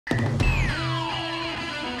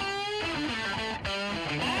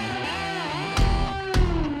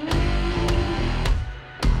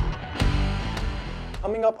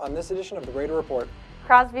Coming up on this edition of the Raider Report.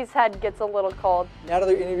 Crosby's head gets a little cold.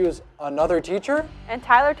 Natalie interviews another teacher. And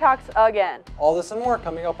Tyler talks again. All this and more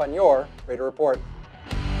coming up on your Raider Report.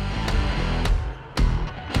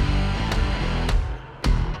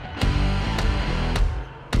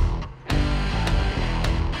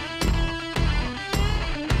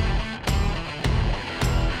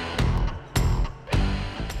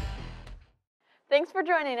 Thanks for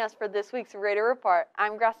joining us for this week's Raider Report.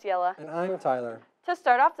 I'm Graciela. And I'm Tyler. To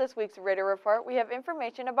start off this week's Raider Report, we have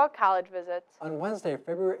information about college visits. On Wednesday,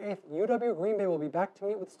 February 8th, UW Green Bay will be back to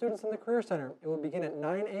meet with students in the Career Center. It will begin at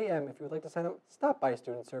 9 a.m. If you would like to sign up, stop by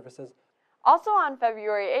Student Services. Also on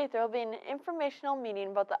February 8th, there will be an informational meeting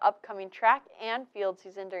about the upcoming track and field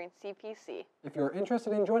season during CPC. If you're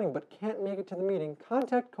interested in joining but can't make it to the meeting,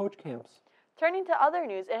 contact Coach Camps. Turning to other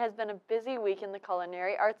news, it has been a busy week in the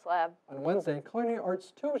Culinary Arts Lab. On Wednesday, Culinary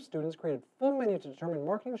Arts 2 students created full menus to determine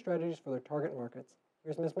marketing strategies for their target markets.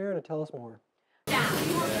 Here's Ms. Mira to tell us more. Down.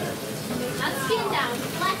 Not skin down,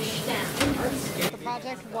 flesh down. The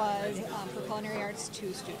project was for Culinary Arts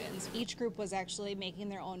 2 students. Each group was actually making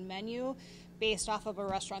their own menu based off of a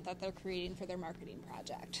restaurant that they're creating for their marketing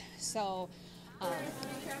project. So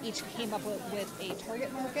each came up with a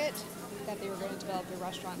target market that they were going to develop their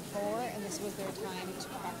restaurant for, and this was their time to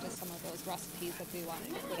practice some of those recipes that they wanted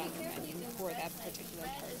to put on their menu for that particular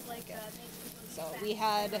target market. So we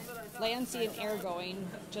had land, sea, and air going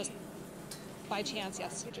just by chance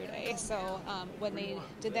yesterday. So when they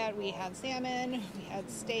did that, we had salmon, we had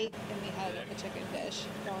steak, and we had a chicken dish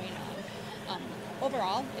going on.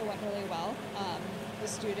 Overall, it went really well. The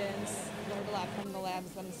students learned a lot from the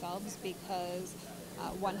labs themselves because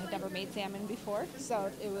one had never made salmon before, so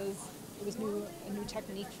it was a new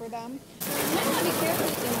technique for them.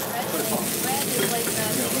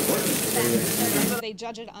 They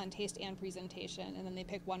judge it on taste and presentation, and then they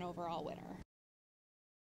pick one overall winner.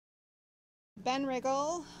 Ben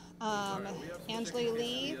Riggle, Angela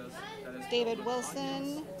Lee, David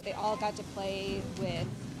Wilson, they all got to play with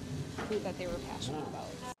food that they were passionate about.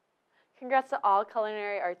 Congrats to all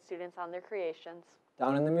Culinary Arts students on their creations.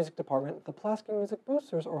 Down in the music department, the Pulaski Music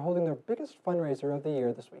Boosters are holding their biggest fundraiser of the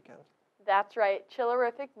year this weekend. That's right,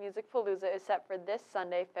 Chillerific Music Palooza is set for this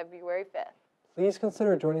Sunday, February 5th. Please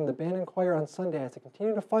consider joining the band and choir on Sunday as they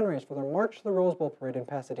continue to fundraise for their March to the Rose Bowl parade in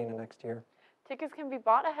Pasadena next year. Tickets can be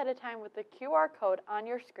bought ahead of time with the QR code on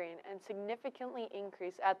your screen and significantly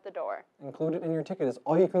increase at the door. Included in your ticket is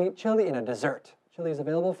all-you-can-eat chili and a dessert. Chili is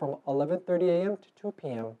available from 11:30 a.m. to 2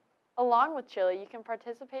 p.m. Along with chili, you can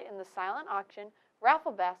participate in the silent auction,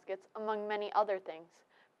 raffle baskets, among many other things.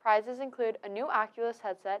 Prizes include a new Oculus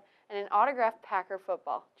headset and an autographed Packer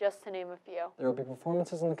football, just to name a few. There will be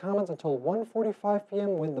performances in the Commons until 1:45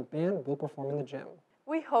 p.m. when the band will perform in the gym.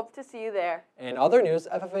 We hope to see you there. In other news,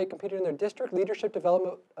 FFA competed in their district leadership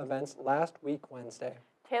development events last week Wednesday.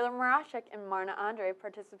 Taylor Morashek and Marna Andre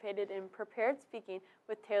participated in prepared speaking,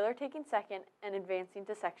 with Taylor taking second and advancing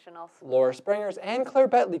to sectionals. Laura Springers and Claire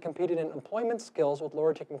Bentley competed in employment skills, with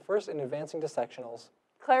Laura taking first and advancing to sectionals.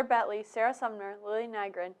 Claire Bentley, Sarah Sumner, Lily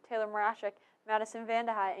Nygren, Taylor Morashek, Madison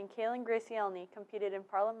Vandehei, and Kaylin Gracielny competed in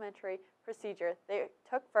parliamentary procedure. They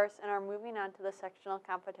took first and are moving on to the sectional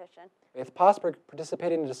competition. Faith Posberg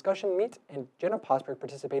participated in discussion meet, and Jenna Posberg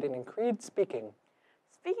participated in creed speaking.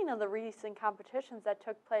 Speaking of the recent competitions that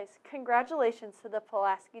took place, congratulations to the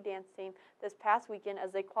Pulaski dance team this past weekend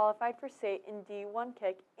as they qualified for state in D1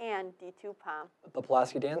 kick and D2 pom. The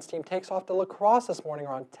Pulaski dance team takes off to lacrosse this morning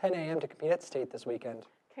around 10 a.m. to compete at state this weekend.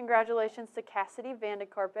 Congratulations to Cassidy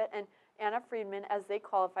Vandekorpet and Anna Friedman as they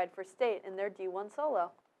qualified for state in their D1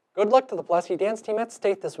 solo. Good luck to the Pulaski dance team at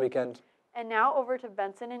state this weekend. And now over to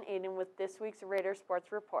Benson and Aiden with this week's Raider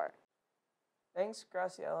Sports Report. Thanks,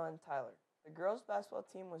 Graciela and Tyler. The girls' basketball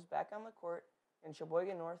team was back on the court in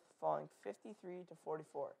Sheboygan North, falling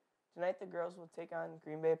 53-44. Tonight, the girls will take on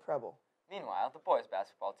Green Bay Preble. Meanwhile, the boys'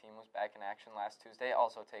 basketball team was back in action last Tuesday,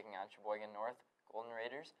 also taking on Sheboygan North Golden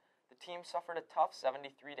Raiders. The team suffered a tough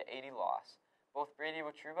 73-80 loss. Both Brady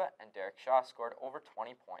Witruba and Derek Shaw scored over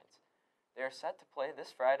 20 points. They are set to play this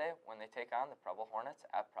Friday when they take on the Preble Hornets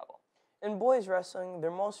at Preble. In boys wrestling, their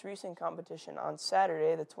most recent competition on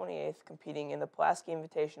Saturday, the 28th, competing in the Pulaski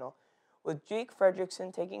Invitational, with Jake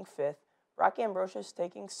Fredrickson taking 5th, Brock Ambrosius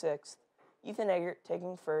taking 6th, Ethan Eggert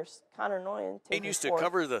taking 1st, Connor Noyan taking 4th. He used to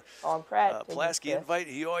cover the Pulaski Invite.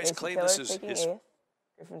 He always claimed Taylor this is taking his 8th,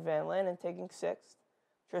 Griffin Van Lanen taking 6th,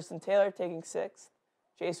 Tristan Taylor taking 6th,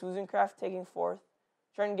 Chase Wuzencraft taking 4th,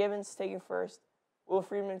 Trent Gibbons taking 1st, Will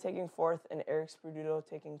Friedman taking 4th, and Eric Spuduto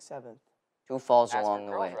taking 7th. Two falls along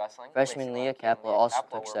the way. Freshman Leah Kapla also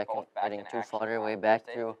took second, getting 2 fought her way back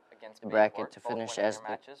through the bracket to finish as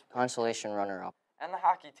the consolation runner-up. And the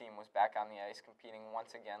hockey team was back on the ice competing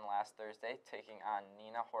once again last Thursday, taking on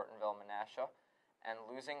Neenah Hortonville-Menasha and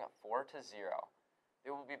losing 4-0.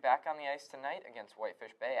 They will be back on the ice tonight against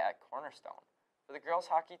Whitefish Bay at Cornerstone. For the girls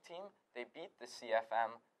hockey team, they beat the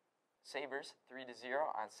CFM Sabres 3-0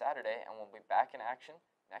 on Saturday and will be back in action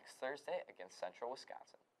next Thursday against Central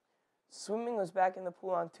Wisconsin. Swimming was back in the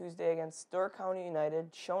pool on Tuesday against Door County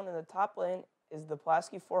United. Shown in the top lane is the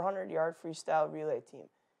Pulaski 400-yard freestyle relay team,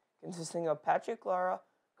 consisting of Patrick Lara,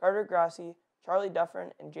 Carter Grassi, Charlie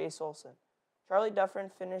Duffrin, and Jay Solson. Charlie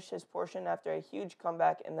Duffrin finished his portion after a huge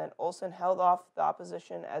comeback, and then Olsen held off the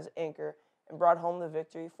opposition as anchor and brought home the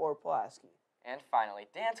victory for Pulaski. And finally,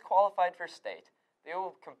 dance qualified for state. They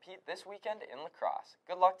will compete this weekend in lacrosse.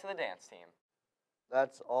 Good luck to the dance team.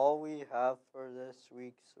 That's all we have for this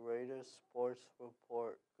week's Raiders Sports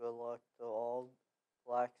Report. Good luck to all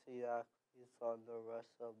Black Sea athletes on the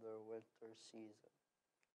rest of their winter season.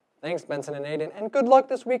 Thanks, Benson and Aiden, and good luck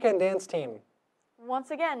this weekend, dance team.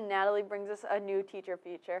 Once again, Natalie brings us a new teacher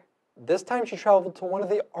feature. This time she traveled to one of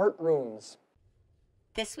the art rooms.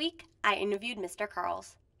 This week, I interviewed Mr.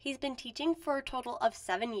 Carls. He's been teaching for a total of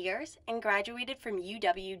 7 years and graduated from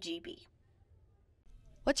UWGB.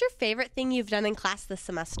 What's your favorite thing you've done in class this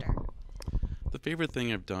semester? The favorite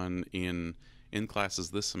thing I've done in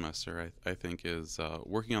classes this semester, I think, is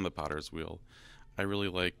working on the potter's wheel. I really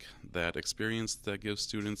like that experience that gives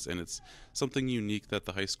students, and it's something unique that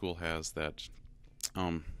the high school has that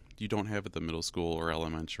you don't have at the middle school or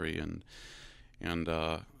elementary. And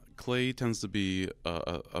clay tends to be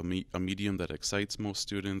a medium that excites most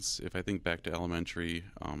students. If I think back to elementary,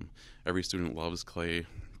 every student loves clay.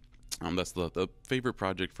 That's the favorite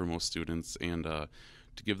project for most students, and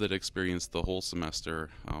to give that experience the whole semester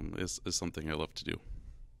is something I love to do.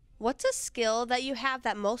 What's a skill that you have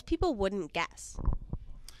that most people wouldn't guess?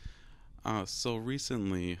 So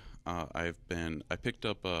recently, I picked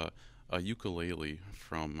up a ukulele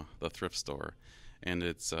from the thrift store, and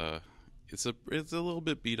it's a little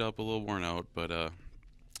bit beat up, a little worn out, but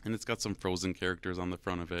and it's got some Frozen characters on the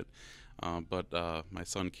front of it. But my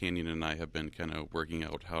son Canyon and I have been kind of working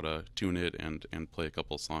out how to tune it and play a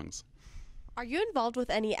couple songs. Are you involved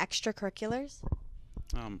with any extracurriculars?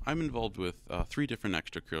 I'm involved with 3 different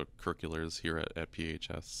extracurriculars here at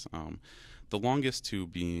PHS. The longest 2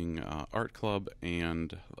 being art club,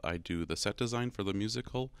 and I do the set design for the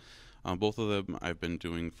musical. Both of them I've been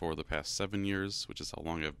doing for the past 7 years, which is how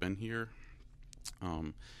long I've been here.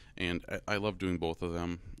 And I love doing both of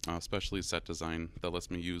them, especially set design. That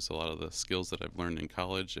lets me use a lot of the skills that I've learned in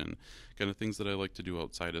college and kind of things that I like to do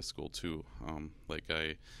outside of school too. Like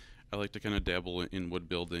I like to kind of dabble in wood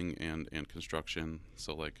building and construction.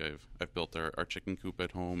 So like I've built our chicken coop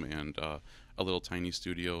at home and a little tiny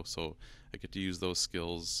studio. So I get to use those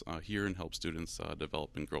skills here and help students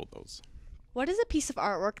develop and grow those. What is a piece of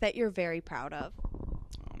artwork that you're very proud of?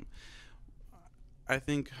 I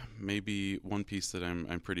think maybe one piece that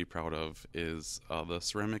I'm pretty proud of is the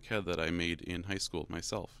ceramic head that I made in high school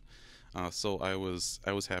myself. So I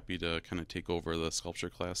was happy to kind of take over the sculpture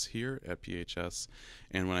class here at PHS,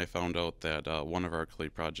 and when I found out that one of our clay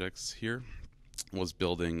projects here was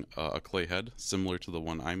building a clay head similar to the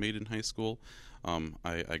one I made in high school,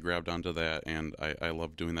 I grabbed onto that, and I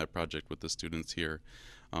love doing that project with the students here.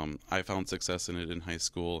 I found success in it in high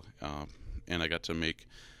school, and I got to make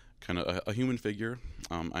kind of a human figure.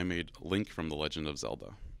 I made Link from The Legend of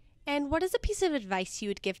Zelda. And what is a piece of advice you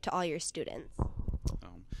would give to all your students?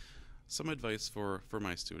 Some advice for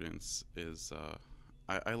my students is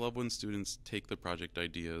I love when students take the project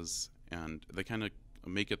ideas and they kind of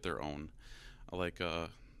make it their own. Like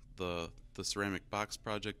the ceramic box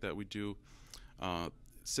project that we do,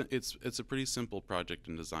 it's a pretty simple project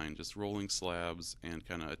in design, just rolling slabs and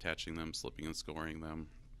kind of attaching them, slipping and scoring them.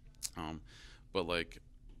 But like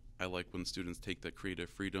I like when students take that creative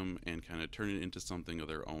freedom and kind of turn it into something of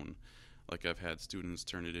their own. Like I've had students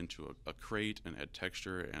turn it into a crate and add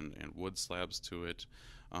texture and wood slabs to it.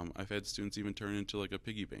 I've had students even turn it into like a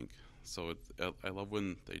piggy bank. So I love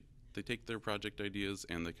when they take their project ideas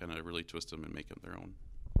and they kind of really twist them and make them their own.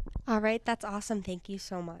 All right, that's awesome. Thank you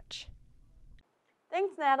so much.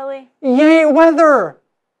 Thanks, Natalie. Yay, weather!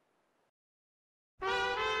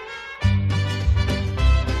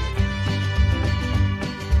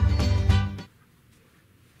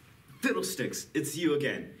 Fiddlesticks, it's you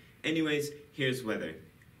again. Anyways, here's weather.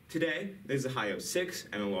 Today, there's a high of 6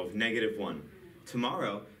 and a low of -1.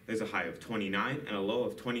 Tomorrow, there's a high of 29 and a low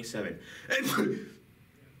of 27.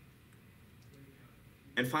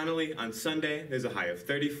 And finally, on Sunday, there's a high of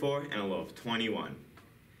 34 and a low of 21.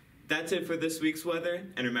 That's it for this week's weather,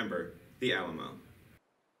 and remember, the Alamo.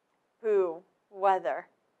 Ooh, weather.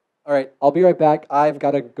 All right, I'll be right back. I've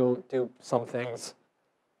got to go do some things.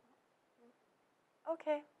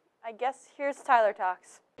 Okay, I guess here's Tyler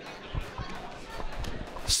Talks.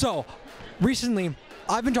 So, recently,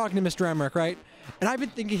 I've been talking to Mr. Emmerich, right? And I've been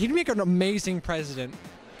thinking he'd make an amazing president.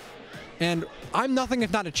 And I'm nothing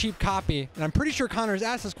if not a cheap copy. And I'm pretty sure Connor's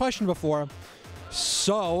asked this question before.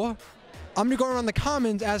 So, I'm going to go around the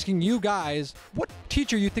comments asking you guys what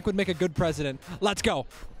teacher you think would make a good president. Let's go.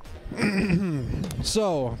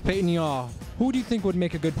 So, Peyton Yaw, who do you think would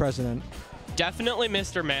make a good president? Definitely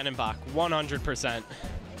Mr. Manenbach, 100%.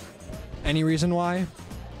 Any reason why?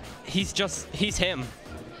 He's him.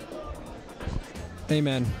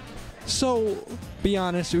 Amen. So, be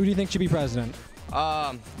honest, who do you think should be president?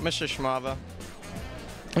 Mr. Schmava.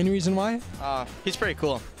 Any reason why? He's pretty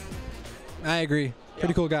cool. I agree.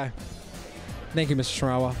 Pretty cool guy. Thank you, Mr.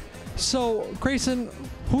 Sharawa. So, Grayson,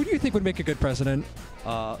 who do you think would make a good president?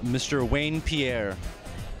 Mr. Wayne Pierre.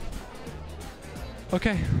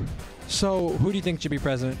 Okay. So, who do you think should be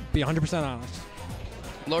president? Be 100% honest.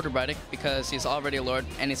 Lord Rebedic, because he's already a lord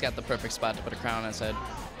and he's got the perfect spot to put a crown on his head.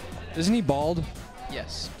 Isn't he bald?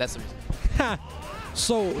 Yes, that's the reason. Ha!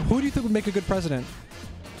 So, who do you think would make a good president?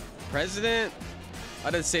 President?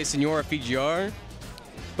 I'd say Senora Fijiar,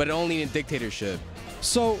 but only in dictatorship.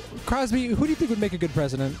 So, Crosby, who do you think would make a good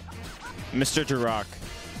president? Mr. Durock.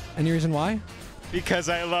 Any reason why? Because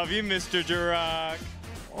I love you, Mr. Durock.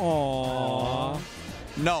 Aww.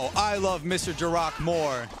 No, I love Mr. Durock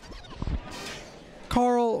more.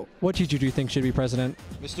 Carl, what teacher do you think should be president?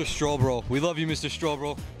 Mr. Strobro. We love you, Mr.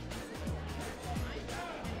 Strobro.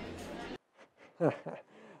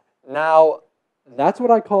 Now, that's what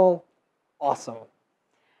I call awesome.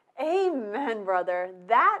 Amen, brother.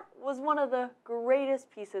 That was one of the greatest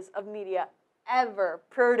pieces of media ever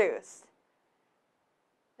produced.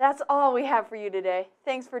 That's all we have for you today.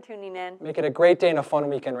 Thanks for tuning in. Make it a great day and a fun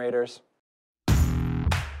weekend, Raiders.